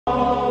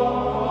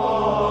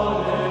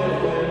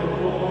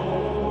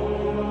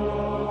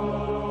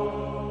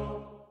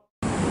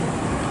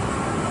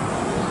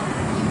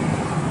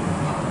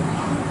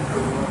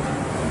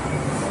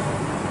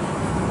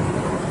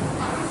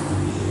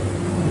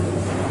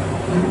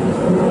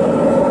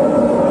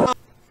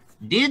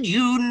Did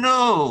you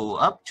know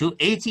up to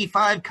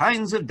 85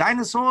 kinds of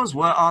dinosaurs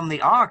were on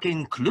the Ark,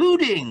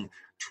 including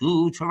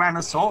 2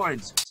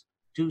 tyrannosaurids,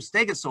 2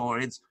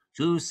 stegosaurids,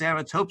 2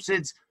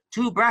 ceratopsids,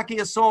 2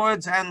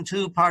 brachiosaurids, and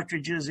 2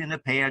 partridges in a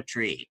pear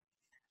tree?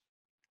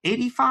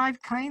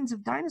 85 kinds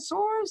of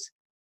dinosaurs?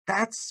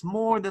 That's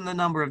more than the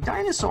number of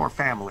dinosaur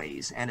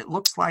families, and it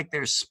looks like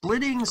they're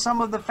splitting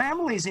some of the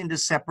families into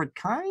separate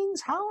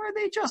kinds. How are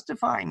they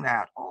justifying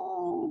that?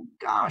 Oh,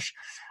 gosh.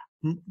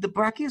 The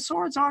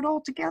brachiosaurids aren't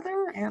all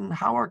together, and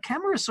how are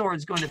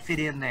camarasaurids going to fit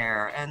in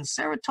there? And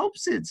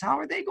ceratopsids, how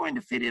are they going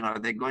to fit in? Are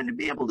they going to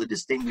be able to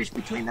distinguish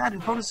between that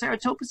and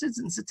protoceratopsids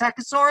and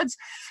psittacosaurids?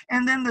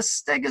 And then the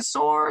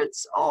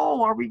stegosaurids,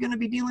 oh, are we going to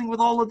be dealing with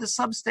all of the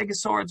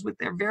substegosaurids with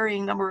their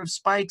varying number of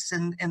spikes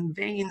and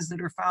veins that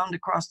are found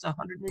across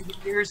 100 million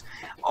years?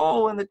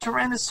 Oh, and the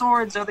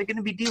tyrannosaurids, are they going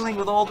to be dealing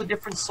with all the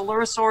different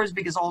coelurosaurs?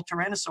 Because all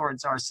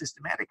tyrannosaurids are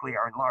systematically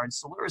large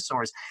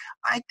coelurosaurs.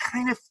 I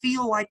kind of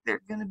feel like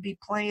they're going to be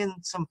playing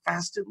some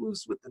fast and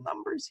loose with the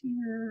numbers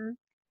here.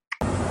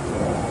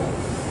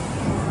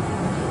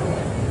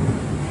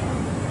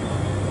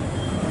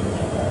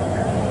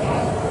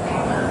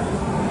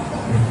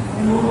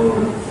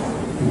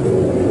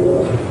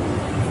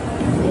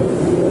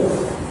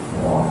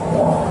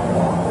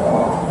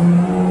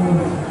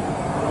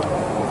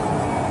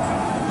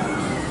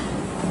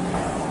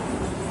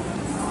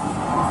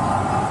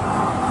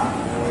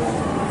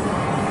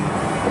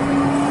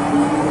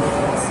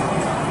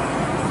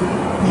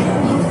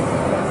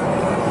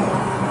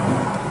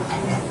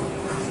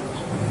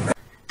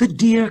 The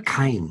deer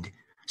kind.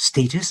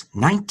 Status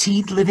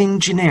 19 living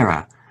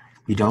genera.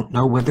 We don't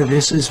know whether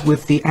this is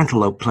with the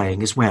antelope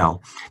playing as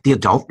well. The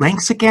adult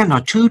lengths again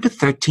are 2 to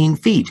 13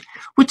 feet,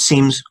 which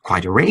seems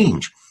quite a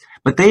range.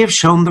 But they have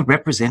shown the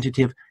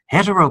representative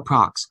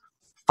heteroprocs.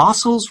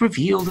 Fossils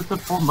reveal that the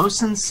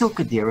Formosan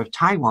silky deer of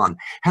Taiwan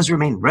has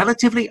remained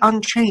relatively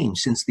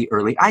unchanged since the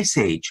early Ice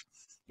Age.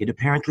 It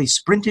apparently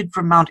sprinted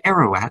from Mount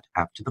Ararat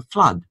after the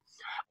flood.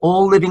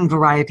 All living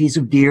varieties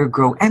of deer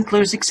grow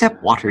antlers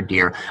except water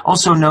deer,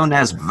 also known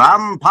as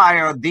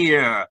vampire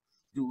deer,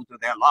 due to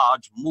their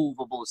large,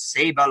 movable,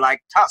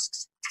 saber-like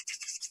tusks.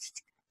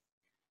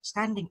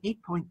 Standing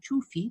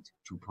 8.2 feet,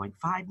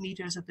 2.5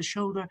 meters at the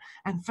shoulder,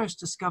 and first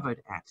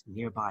discovered at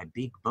nearby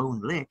Big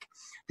Bone Lick,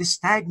 this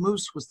stag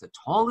moose was the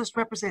tallest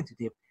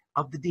representative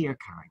of the deer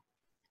kind.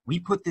 We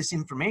put this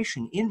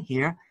information in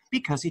here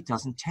because it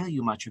doesn't tell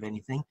you much of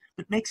anything,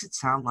 but makes it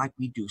sound like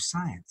we do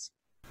science.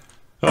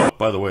 Oh,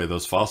 by the way,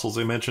 those fossils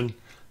they mentioned,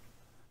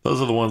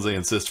 those are the ones they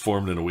insist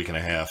formed in a week and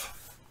a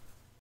half.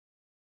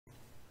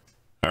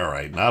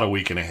 Alright, not a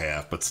week and a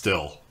half, but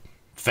still,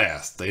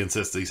 fast. They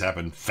insist these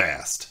happen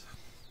fast.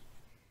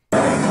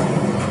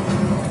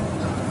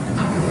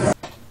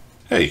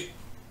 Hey,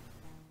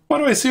 why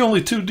do I see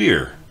only 2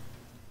 deer?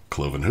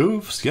 Cloven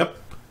hooves, yep.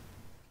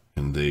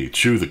 And they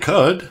chew the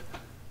cud.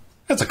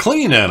 That's a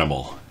clean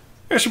animal.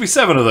 There should be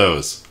 7 of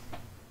those.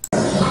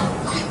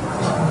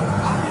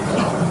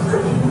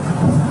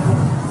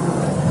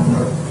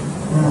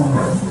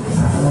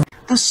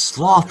 The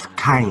sloth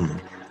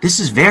kind.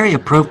 This is very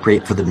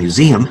appropriate for the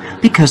museum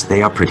because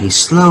they are pretty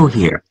slow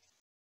here.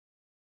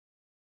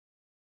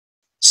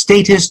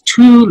 Status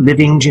 2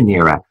 living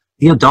genera.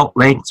 The adult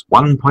lengths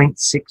 1.6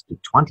 to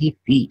 20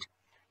 feet.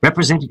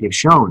 Representative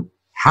shown,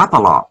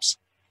 Hathalops.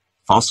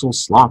 Fossil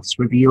sloths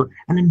reveal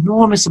an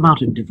enormous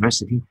amount of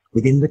diversity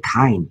within the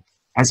kind,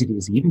 as it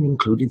has even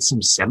included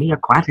some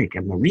semi-aquatic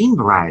and marine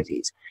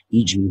varieties,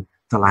 e.g.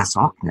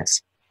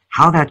 Thalassocnus.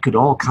 How that could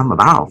all come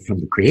about from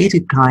the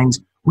created kinds,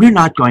 we're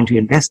not going to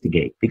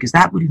investigate because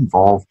that would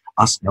involve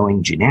us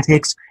knowing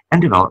genetics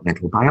and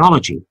developmental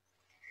biology.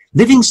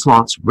 Living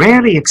sloths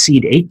rarely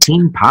exceed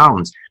 18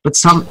 pounds, but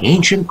some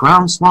ancient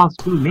ground sloths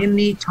grew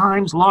many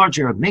times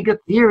larger.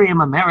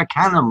 Megatherium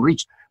americanum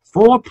reached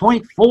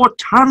 4.4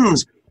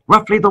 tons,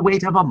 roughly the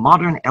weight of a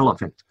modern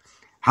elephant.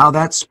 How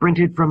that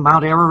sprinted from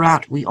Mount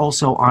Ararat, we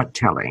also aren't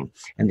telling,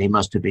 and they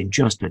must have been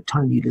just a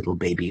tiny little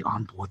baby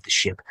on board the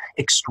ship.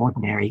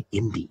 Extraordinary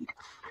indeed.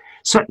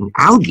 Certain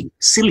algae,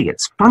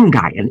 ciliates,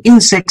 fungi, and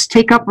insects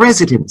take up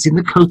residence in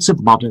the coats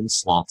of modern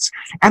sloths,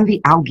 and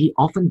the algae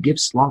often give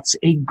sloths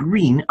a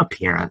green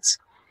appearance,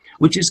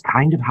 which is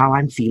kind of how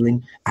I'm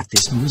feeling at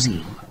this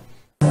museum.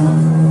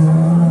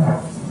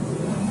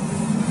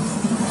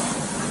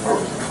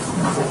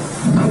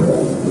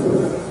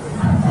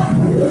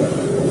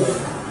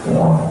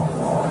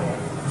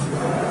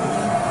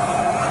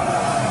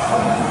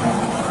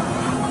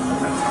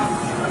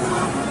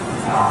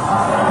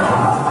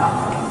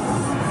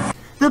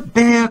 The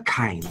bear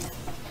kind.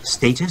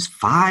 Status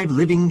 5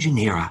 living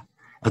genera.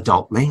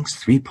 Adult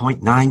lengths 3.9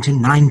 to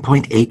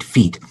 9.8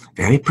 feet.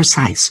 Very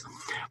precise.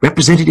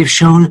 Representative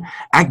shown,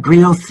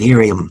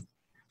 Agriotherium.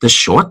 The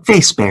short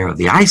face bear of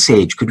the Ice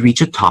Age could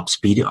reach a top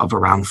speed of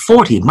around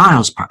 40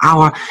 miles per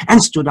hour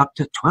and stood up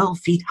to 12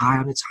 feet high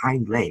on its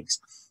hind legs.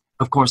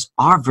 Of course,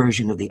 our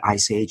version of the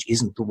Ice Age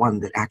isn't the one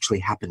that actually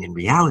happened in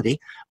reality.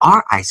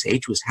 Our Ice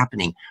Age was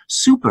happening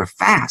super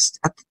fast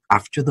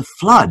after the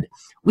flood.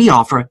 We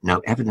offer no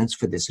evidence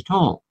for this at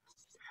all.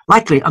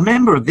 Likely, a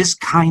member of this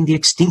kind, the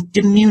extinct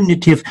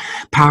diminutive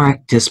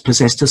Paractus,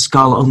 possessed a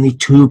skull only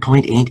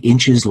 2.8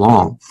 inches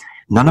long.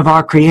 None of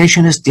our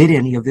creationists did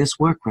any of this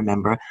work,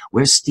 remember.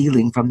 We're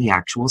stealing from the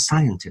actual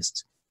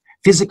scientists.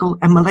 Physical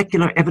and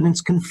molecular evidence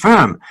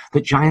confirm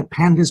that giant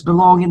pandas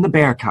belong in the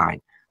bear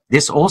kind.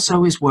 This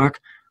also is work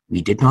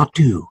we did not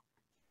do.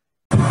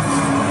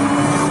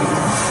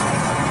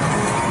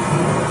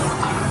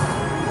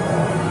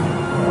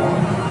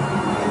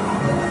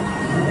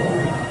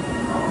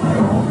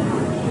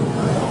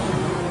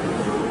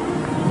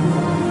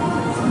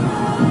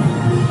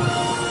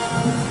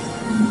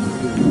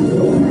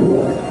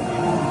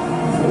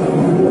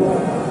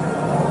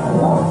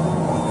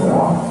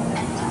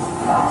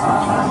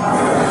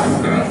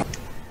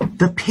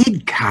 The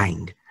pig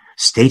kind.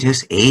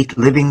 Status 8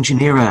 living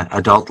genera,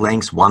 adult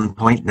lengths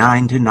 1.9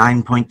 to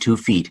 9.2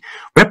 feet.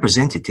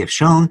 Representative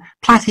shown,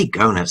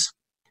 Platygonus.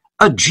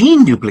 A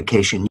gene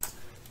duplication.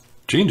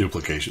 Gene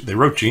duplication? They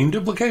wrote gene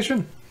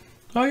duplication?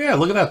 Oh yeah,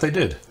 look at that, they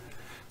did.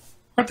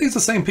 Aren't these the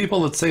same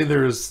people that say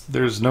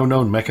there's no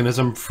known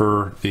mechanism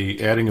for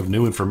the adding of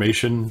new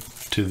information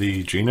to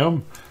the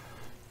genome?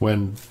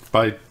 When,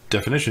 by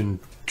definition,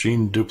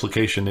 gene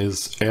duplication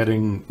is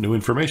adding new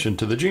information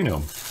to the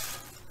genome.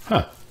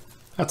 Huh.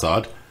 That's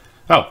odd.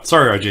 Oh,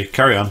 sorry, RJ.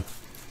 Carry on.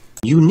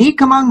 Unique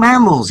among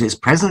mammals is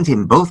present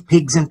in both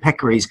pigs and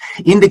peccaries,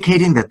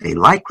 indicating that they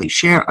likely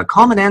share a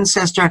common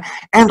ancestor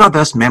and are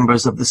thus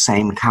members of the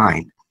same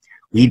kind.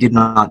 We did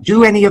not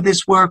do any of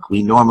this work.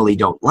 We normally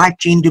don't like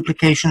gene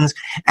duplications,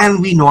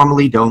 and we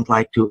normally don't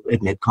like to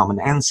admit common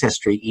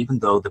ancestry, even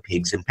though the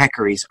pigs and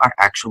peccaries are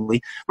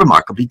actually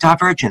remarkably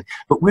divergent.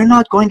 But we're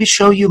not going to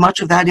show you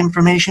much of that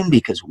information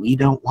because we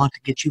don't want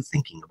to get you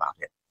thinking about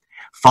it.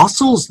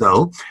 Fossils,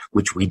 though,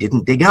 which we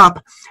didn't dig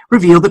up,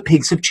 reveal that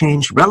pigs have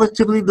changed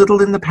relatively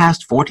little in the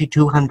past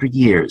 4,200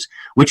 years,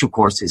 which of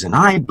course is an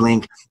eye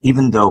blink,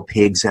 even though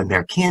pigs and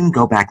their kin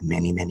go back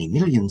many, many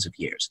millions of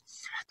years.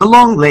 The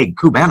long-legged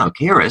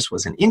Cubanocaris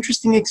was an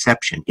interesting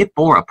exception. It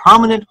bore a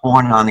prominent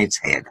horn on its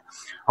head.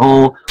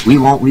 Oh, we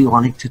won't be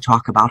wanting to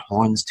talk about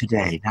horns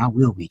today, now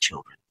will we,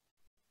 children?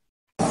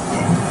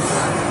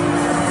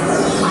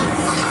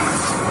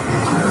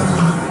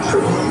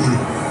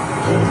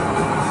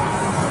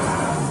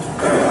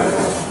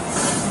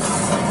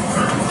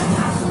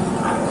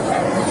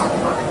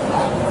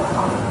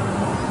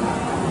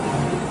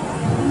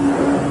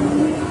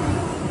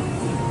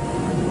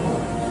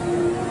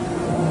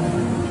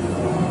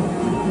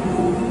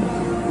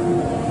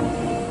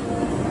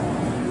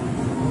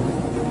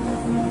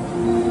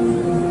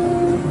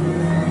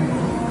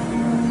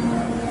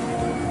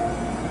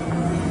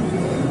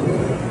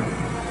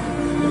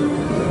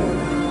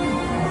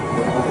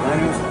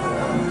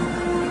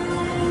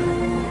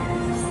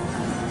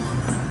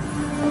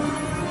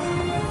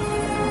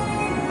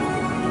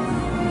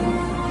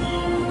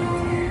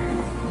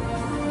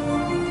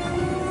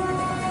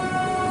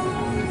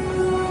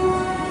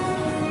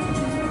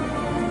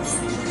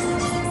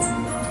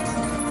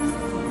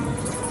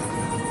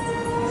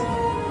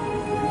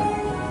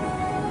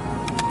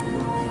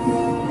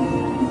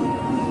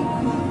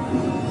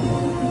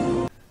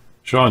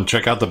 Shawn,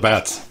 check out the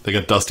bats. They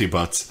got dusty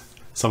butts.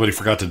 Somebody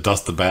forgot to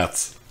dust the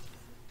bats.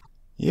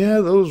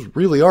 Yeah, those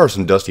really are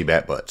some dusty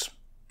bat butts.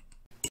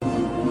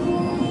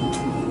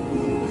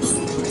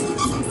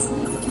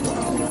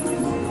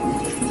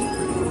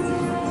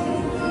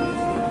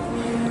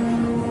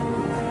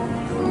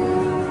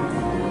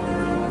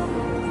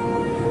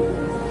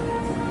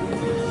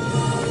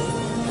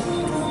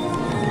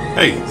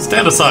 Hey,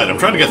 stand aside. I'm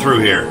trying to get through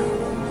here.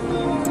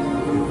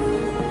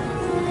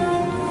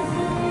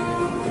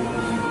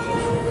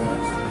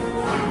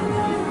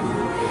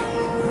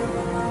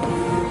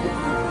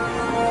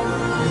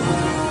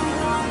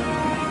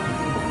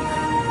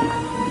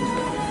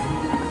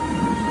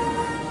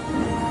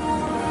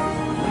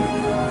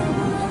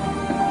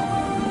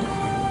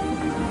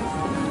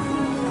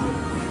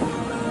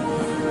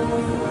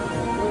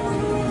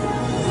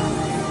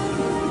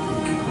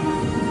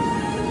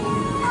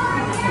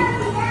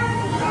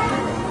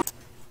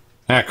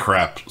 Ah,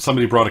 crap.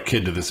 Somebody brought a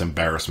kid to this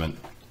embarrassment.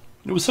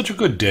 It was such a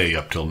good day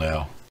up till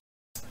now.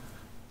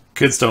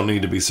 Kids don't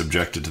need to be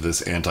subjected to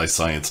this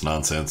anti-science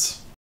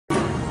nonsense.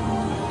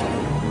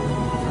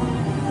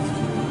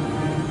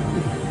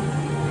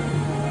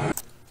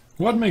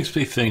 What makes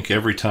me think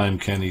every time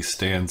Kenny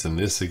stands in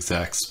this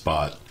exact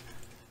spot,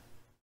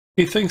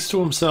 he thinks to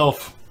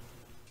himself,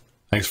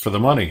 "Thanks for the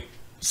money,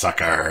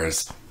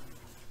 suckers."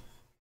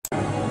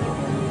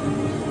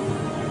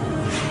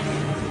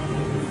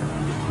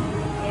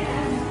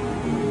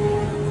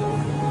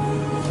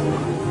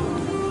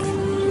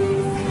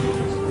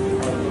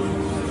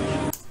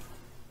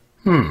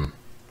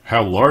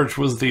 How large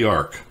was the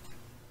Ark?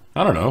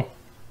 I don't know.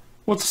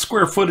 What's the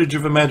square footage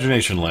of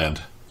Imagination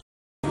Land?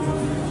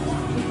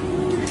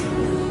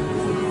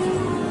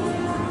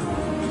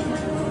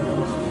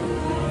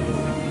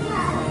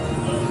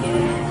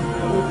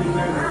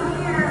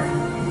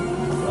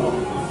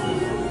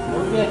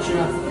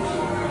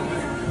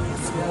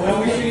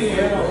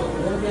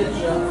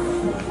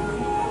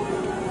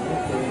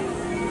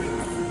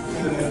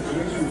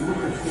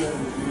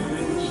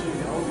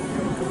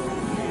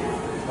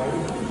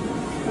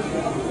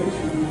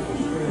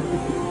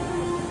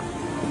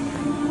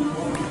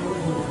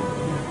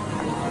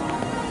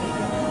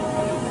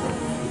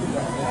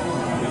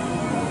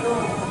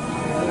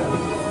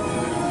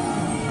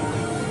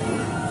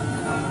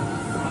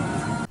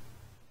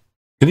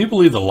 you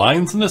believe the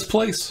lines in this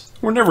place?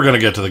 We're never going to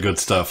get to the good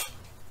stuff.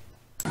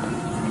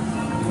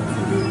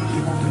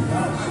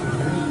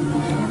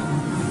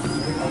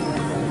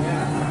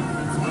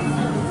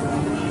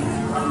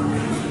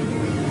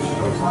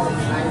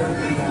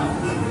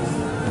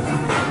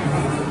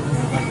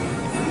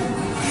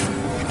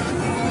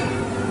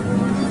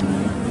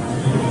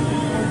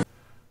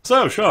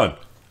 So, Shawn,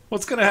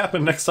 what's going to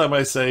happen next time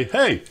I say,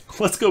 hey,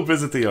 let's go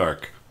visit the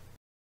Ark?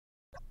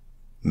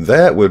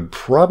 That would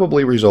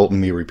probably result in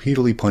me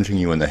repeatedly punching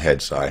you in the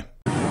head, Sci.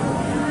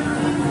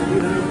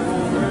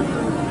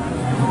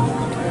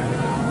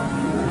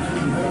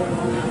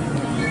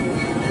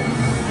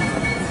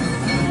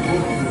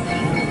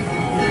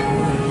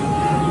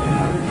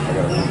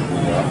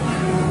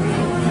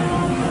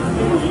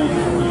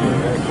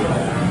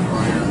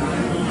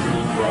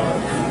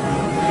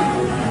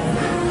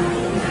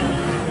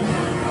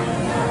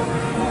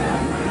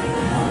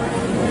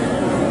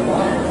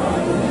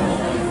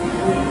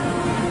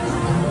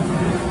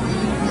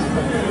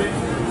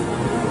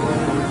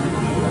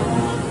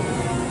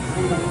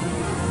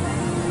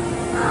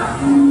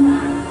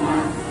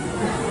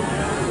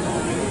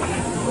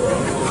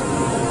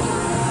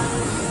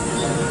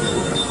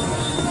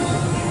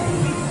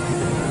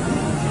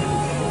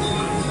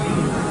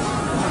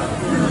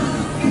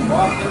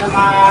 Walking a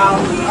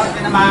mile,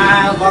 walking a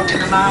mile, walking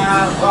a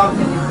mile, walking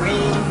the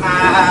green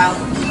mile.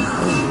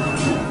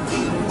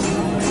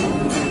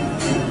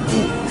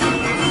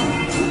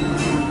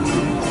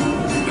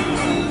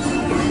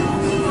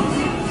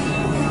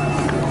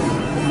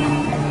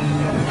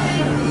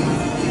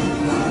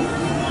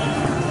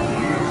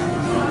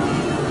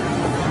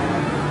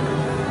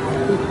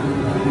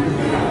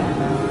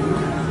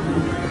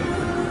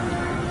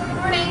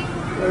 Morning.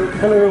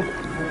 Hello.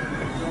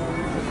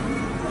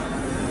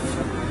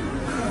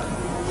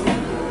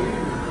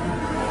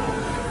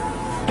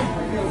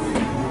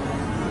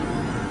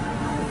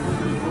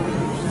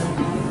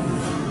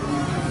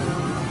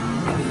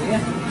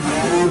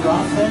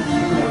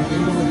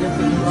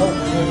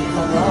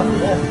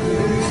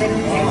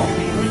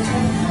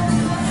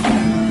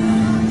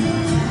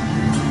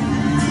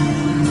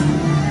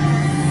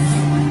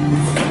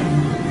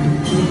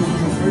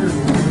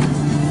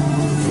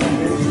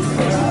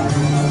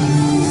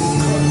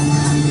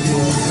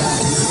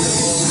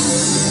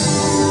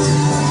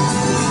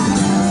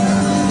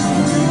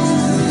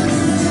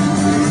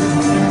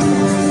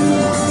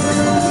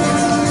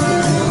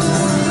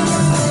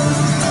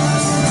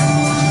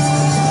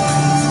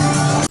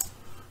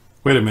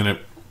 Wait a minute.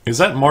 Is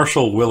that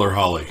Marshall, Will, or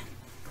Holly?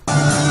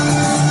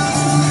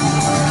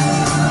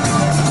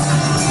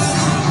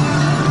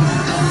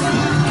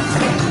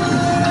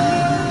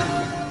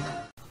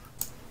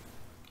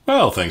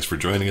 Well, thanks for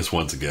joining us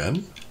once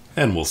again,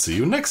 and we'll see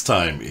you next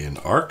time in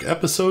Ark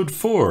Episode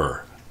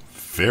 4.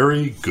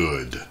 Very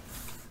good.